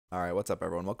All right, what's up,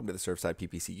 everyone? Welcome to the Surfside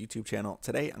PPC YouTube channel.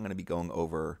 Today, I'm going to be going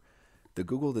over the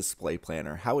Google Display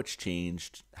Planner, how it's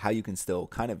changed, how you can still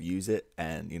kind of use it,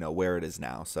 and where it is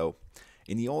now. So,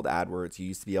 in the old AdWords, you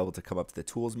used to be able to come up to the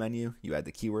Tools menu. You had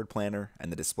the Keyword Planner, and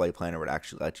the Display Planner would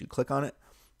actually let you click on it.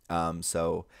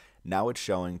 So now it's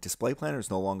showing Display Planner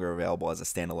is no longer available as a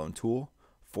standalone tool.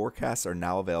 Forecasts are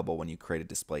now available when you create a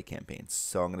display campaign.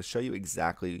 So I'm going to show you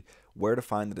exactly where to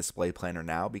find the display planner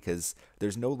now because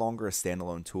there's no longer a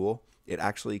standalone tool. It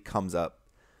actually comes up.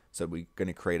 So we're going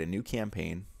to create a new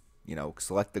campaign,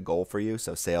 select the goal for you.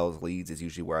 So sales leads is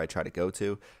usually where I try to go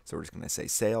to. So we're just going to say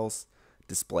sales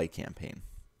display campaign.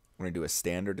 We're going to do a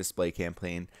standard display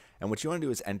campaign. And what you want to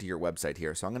do is enter your website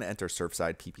here. So I'm going to enter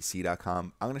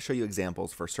surfsideppc.com. I'm going to show you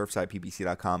examples for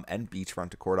surfsideppc.com and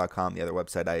beachfrontdecor.com, the other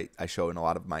website I show in a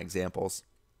lot of my examples.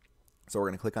 So we're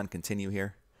going to click on continue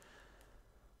here.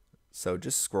 So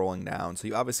just scrolling down. So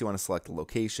you obviously want to select the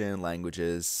location,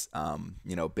 languages,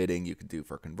 bidding you could do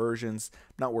for conversions.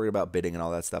 I'm not worried about bidding and all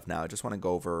that stuff now. I just want to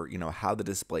go over, how the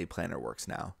display planner works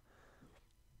now.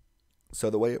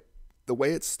 So the way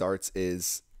it starts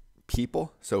is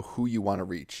people, so who you want to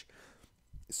reach.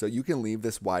 So you can leave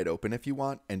this wide open if you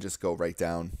want and just go right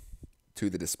down to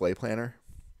the display planner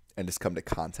and just come to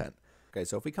content. Okay,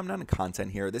 so if we come down to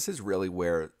content here, this is really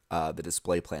where the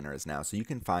display planner is now. So you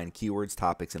can find keywords,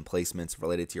 topics, and placements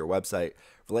related to your website,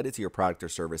 related to your product or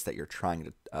service that you're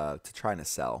trying to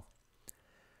sell.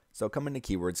 So come into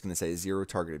keywords, it's going to say 0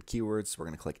 targeted keywords. We're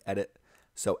going to click edit.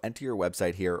 So enter your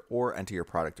website here or enter your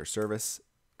product or service.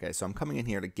 Okay, so I'm coming in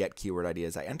here to get keyword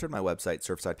ideas. I entered my website,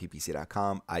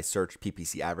 surfsideppc.com. I searched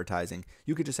PPC advertising.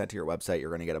 You could just enter your website.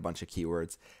 You're going to get a bunch of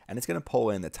keywords, and it's going to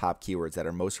pull in the top keywords that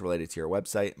are most related to your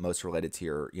website, most related to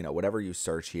your, whatever you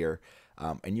search here.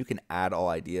 And you can add all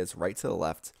ideas right to the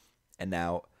left. And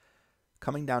now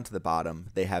coming down to the bottom,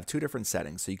 they have two different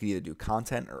settings. So you can either do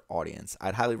content or audience.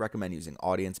 I'd highly recommend using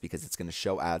audience because it's going to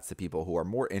show ads to people who are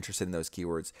more interested in those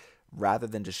keywords rather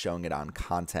than just showing it on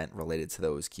content related to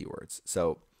those keywords.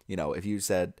 So if you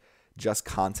said just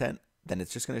content, then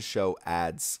it's just going to show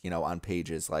ads, on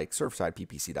pages like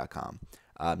surfsideppc.com,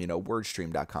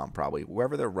 wordstream.com, probably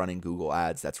wherever they're running Google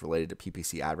ads that's related to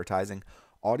PPC advertising.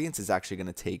 Audience is actually going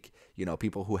to take,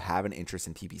 people who have an interest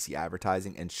in PPC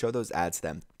advertising and show those ads to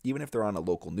them, even if they're on a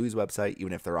local news website,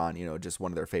 even if they're on, just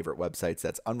one of their favorite websites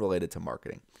that's unrelated to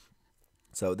marketing.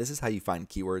 So this is how you find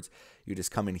keywords. You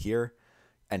just come in here,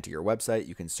 enter your website,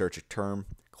 you can search a term,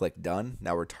 click done.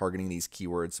 Now we're targeting these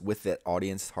keywords with that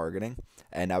audience targeting,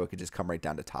 and now we could just come right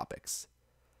down to topics.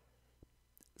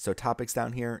 So topics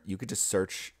down here, you could just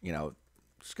search,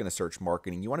 just going to search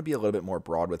marketing. You want to be a little bit more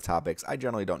broad with topics. I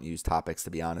generally don't use topics, to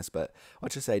be honest, but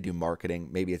let's just say I do marketing.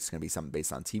 Maybe it's going to be something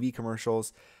based on TV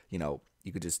commercials. You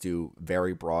could just do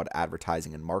very broad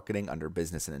advertising and marketing under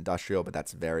business and industrial, but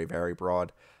that's very, very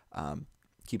broad.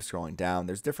 Keep scrolling down.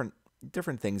 There's different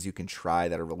things you can try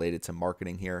that are related to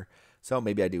marketing here. So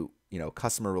maybe I do,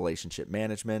 customer relationship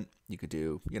management. You could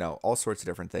do, all sorts of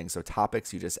different things. So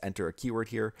topics, you just enter a keyword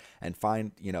here and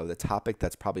find, the topic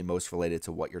that's probably most related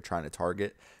to what you're trying to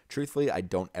target. Truthfully, I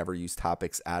don't ever use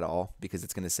topics at all because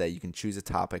it's going to say you can choose a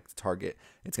topic to target.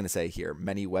 It's going to say here,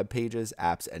 many web pages,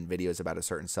 apps, and videos about a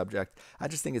certain subject. I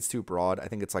just think it's too broad. I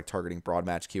think it's like targeting broad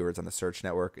match keywords on the search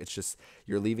network. It's just,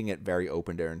 you're leaving it very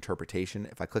open to interpretation.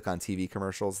 If I click on TV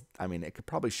commercials, it could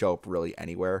probably show up really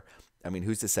anywhere.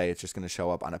 Who's to say it's just going to show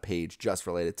up on a page just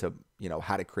related to,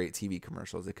 how to create TV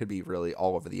commercials? It could be really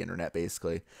all over the internet,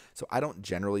 basically. So I don't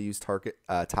generally use target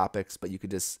topics, but you could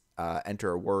just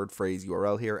enter a word, phrase,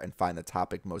 URL here and find the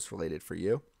topic most related for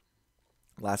you.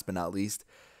 Last but not least,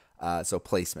 so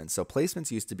placements. So placements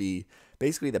used to be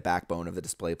basically the backbone of the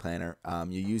display planner.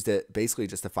 You used it basically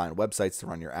just to find websites to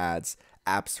run your ads,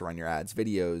 apps to run your ads,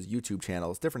 videos, YouTube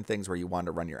channels, different things where you wanted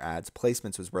to run your ads.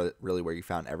 Placements was really where you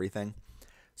found everything.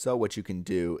 So what you can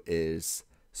do is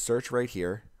search right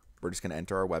here. We're just going to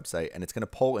enter our website and it's going to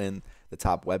pull in the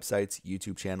top websites,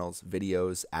 YouTube channels,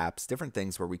 videos, apps, different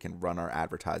things where we can run our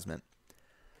advertisement.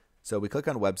 So we click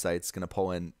on websites, it's going to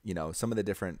pull in, some of the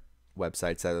different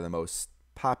websites that are the most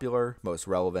popular, most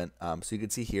relevant. So you can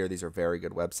see here, these are very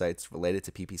good websites related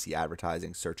to PPC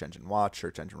advertising, Search Engine Watch,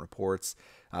 Search Engine Reports,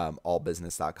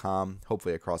 allbusiness.com,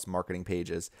 hopefully across marketing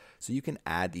pages. So you can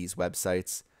add these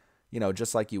websites,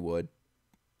 just like you would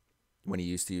when you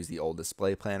used to use the old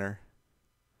display planner.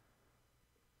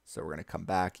 So we're going to come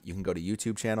back. You can go to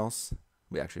YouTube channels.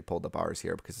 We actually pulled up ours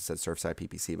here because it says Surfside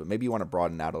PPC, but maybe you want to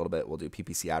broaden out a little bit. We'll do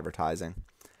PPC advertising.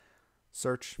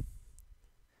 Search.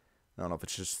 I don't know if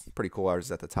it's just pretty cool. Ours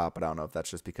is at the top, but I don't know if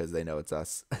that's just because they know it's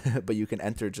us. But you can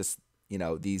enter just,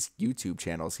 these YouTube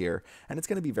channels here, and it's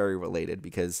going to be very related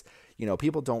because,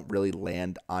 people don't really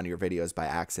land on your videos by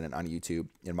accident on YouTube,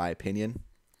 in my opinion.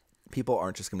 People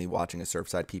aren't just going to be watching a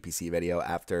Surfside PPC video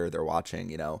after they're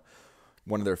watching,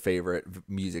 one of their favorite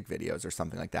music videos or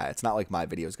something like that. It's not like my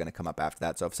video is going to come up after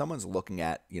that. So if someone's looking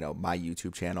at, my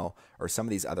YouTube channel or some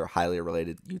of these other highly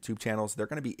related YouTube channels, they're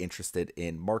going to be interested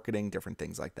in marketing, different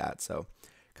things like that. So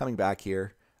coming back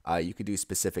here, you could do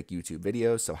specific YouTube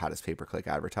videos. So how does pay-per-click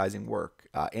advertising work?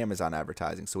 Amazon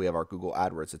advertising. So we have our Google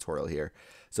AdWords tutorial here.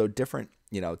 So different,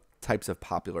 types of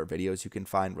popular videos you can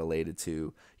find related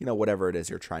to, whatever it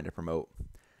is you're trying to promote.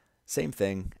 Same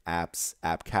thing, apps,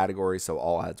 app categories, so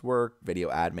all ads work, video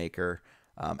ad maker,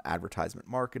 advertisement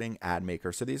marketing, ad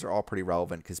maker. So these are all pretty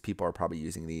relevant because people are probably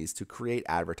using these to create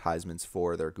advertisements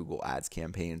for their Google Ads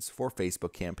campaigns, for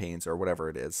Facebook campaigns, or whatever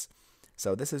it is.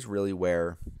 So this is really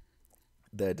where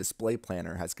the display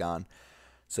planner has gone.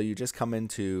 So you just come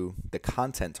into the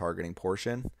content targeting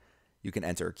portion. You can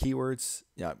enter keywords,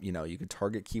 you can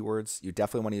target keywords. You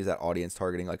definitely want to use that audience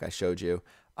targeting like I showed you.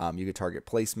 You could target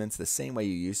placements the same way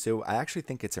you used to. I actually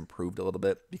think it's improved a little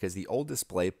bit because the old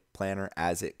display planner,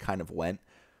 as it kind of went,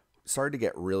 started to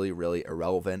get really, really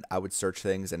irrelevant. I would search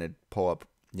things and it'd pull up,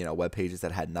 web pages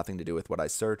that had nothing to do with what I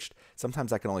searched.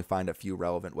 Sometimes I can only find a few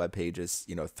relevant web pages,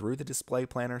 through the display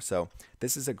planner. So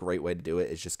this is a great way to do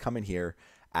it, is just come in here,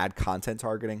 add content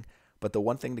targeting. But the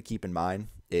one thing to keep in mind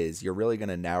is you're really going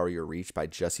to narrow your reach by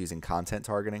just using content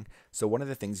targeting. So one of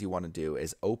the things you want to do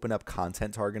is open up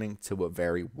content targeting to a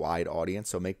very wide audience.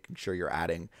 So making sure you're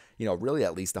adding, really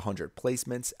at least 100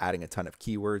 placements, adding a ton of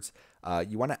keywords.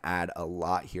 You want to add a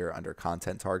lot here under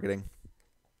content targeting.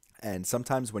 And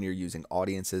sometimes when you're using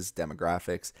audiences,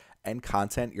 demographics, and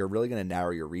content, you're really going to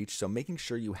narrow your reach. So making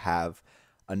sure you have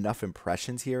enough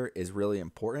impressions here is really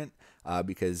important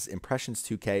because impressions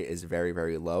 2K is very,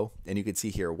 very low. And you can see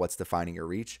here what's defining your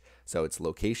reach. So it's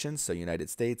locations, so United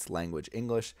States, language,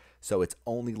 English. So it's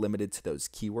only limited to those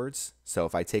keywords. So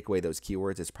if I take away those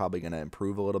keywords, it's probably going to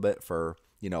improve a little bit for,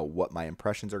 what my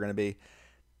impressions are going to be.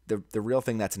 The real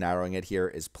thing that's narrowing it here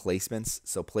is placements.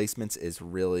 So placements is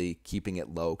really keeping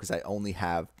it low because I only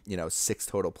have, 6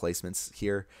 total placements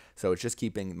here. So it's just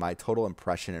keeping my total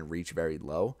impression and reach very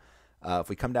low. If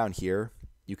we come down here,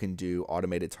 you can do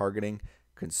automated targeting,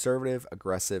 conservative,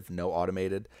 aggressive, no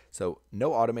automated. So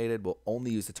no automated will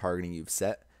only use the targeting you've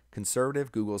set.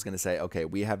 Conservative, Google is going to say, okay,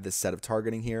 we have this set of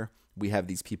targeting here. We have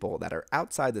these people that are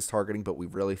outside this targeting, but we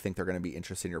really think they're going to be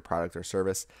interested in your product or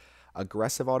service.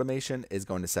 Aggressive automation is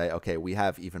going to say, okay, we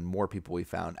have even more people we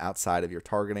found outside of your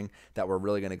targeting that we're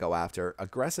really going to go after.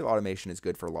 Aggressive automation is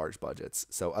good for large budgets.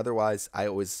 So otherwise, I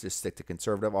always just stick to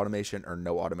conservative automation or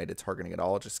no automated targeting at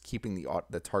all, just keeping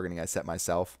the targeting I set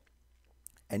myself.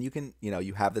 And you can,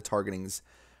 you have the targetings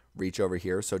reach over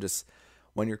here. So just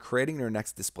when you're creating your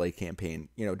next display campaign,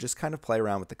 just kind of play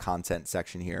around with the content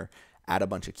section here, add a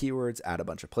bunch of keywords, add a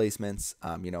bunch of placements,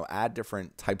 add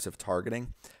different types of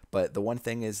targeting. But the one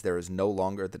thing is there is no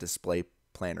longer the display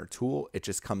planner tool. It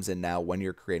just comes in now when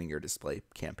you're creating your display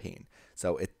campaign.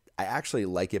 So I actually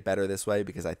like it better this way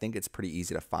because I think it's pretty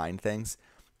easy to find things.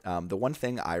 The one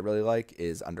thing I really like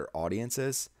is under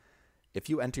audiences. If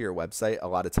you enter your website, a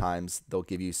lot of times they'll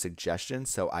give you suggestions,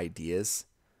 so ideas.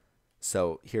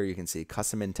 So here you can see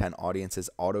custom intent audiences,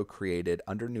 auto-created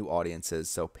under new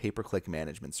audiences, so pay-per-click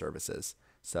management services.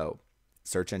 So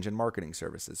search engine marketing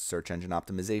services, search engine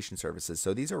optimization services.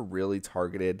 So these are really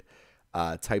targeted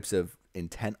types of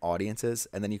intent audiences.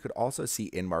 And then you could also see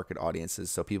in-market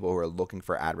audiences. So people who are looking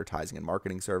for advertising and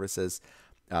marketing services,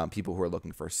 people who are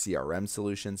looking for CRM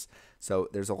solutions. So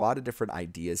there's a lot of different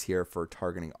ideas here for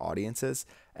targeting audiences.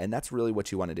 And that's really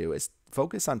what you want to do, is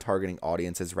focus on targeting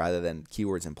audiences rather than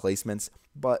keywords and placements.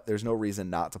 But there's no reason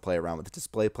not to play around with the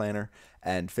display planner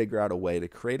and figure out a way to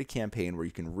create a campaign where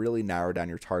you can really narrow down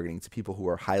your targeting to people who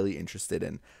are highly interested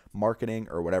in marketing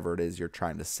or whatever it is you're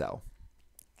trying to sell.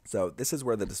 So this is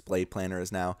where the display planner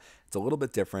is now. It's a little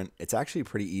bit different. It's actually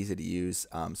pretty easy to use.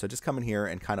 So just come in here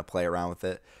and kind of play around with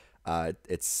it.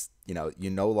 It's, you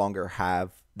no longer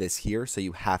have this here, so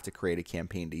you have to create a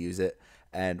campaign to use it.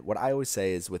 And what I always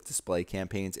say is with display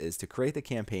campaigns is to create the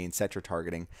campaign, set your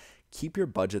targeting, keep your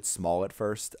budget small at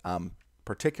first,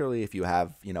 particularly if you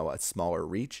have, a smaller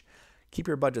reach. Keep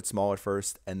your budget small at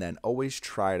first, and then always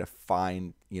try to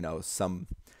find, some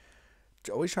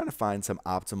always trying to find some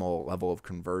optimal level of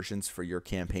conversions for your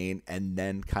campaign, and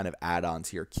then kind of add on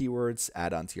to your keywords,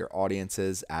 add on to your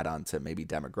audiences, add on to maybe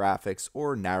demographics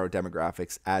or narrow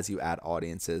demographics as you add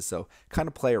audiences. So kind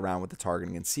of play around with the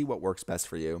targeting and see what works best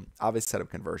for you. Obviously, set up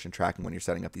conversion tracking when you're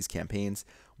setting up these campaigns.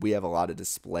 We have a lot of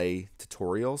display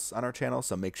tutorials on our channel,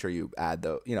 so make sure you add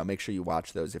those, make sure you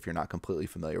watch those if you're not completely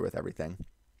familiar with everything.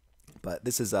 But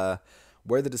this is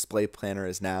where the display planner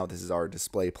is now. This is our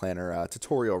display planner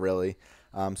tutorial, really.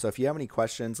 So if you have any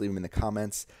questions, leave them in the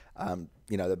comments.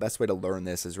 The best way to learn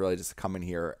this is really just to come in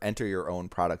here, enter your own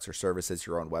products or services,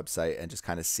 your own website, and just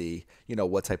kind of see,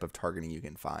 what type of targeting you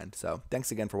can find. So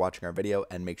thanks again for watching our video,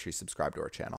 and make sure you subscribe to our channel.